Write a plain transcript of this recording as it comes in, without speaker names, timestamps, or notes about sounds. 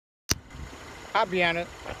Hi Brianna,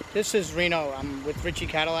 this is Reno. I'm with Richie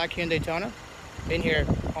Cadillac here in Daytona. Been here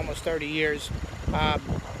almost 30 years. I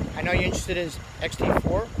know you're interested in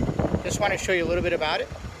XT4. Just want to show you a little bit about it.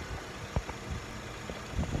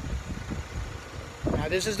 Now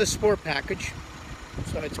this is the Sport package.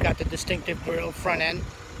 So it's got the distinctive grille front end.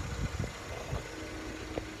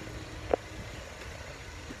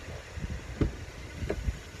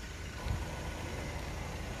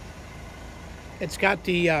 It's got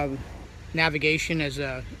the navigation as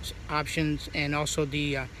options, and also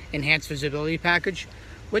the enhanced visibility package,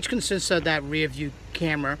 which consists of that rear view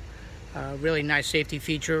camera, really nice safety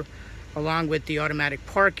feature, along with the automatic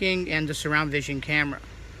parking and the surround vision camera.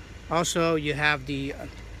 Also, you have the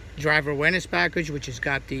driver awareness package, which has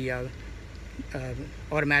got the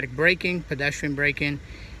automatic braking, pedestrian braking,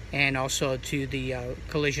 and also to the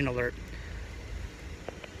collision alert.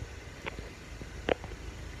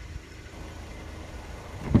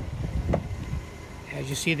 As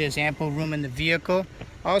you see, there's ample room in the vehicle.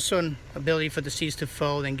 Also an ability for the seats to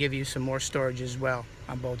fold and give you some more storage as well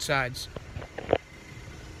on both sides.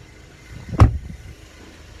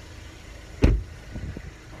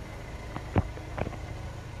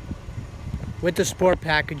 With the Sport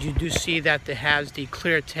package, you do see that it has the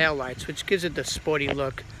clear tail lights, which gives it the sporty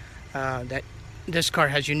look that this car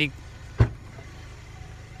has unique.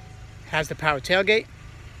 Has the power tailgate.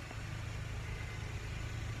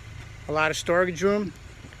 A lot of storage room,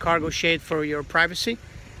 cargo shade for your privacy.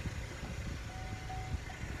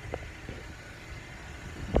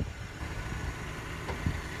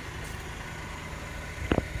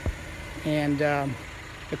 And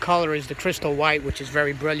the color is the crystal white, which is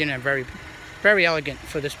very brilliant and very elegant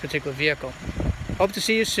for this particular vehicle. Hope to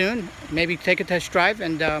see you soon. Maybe take a test drive,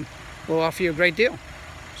 and we'll offer you a great deal.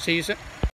 See you soon.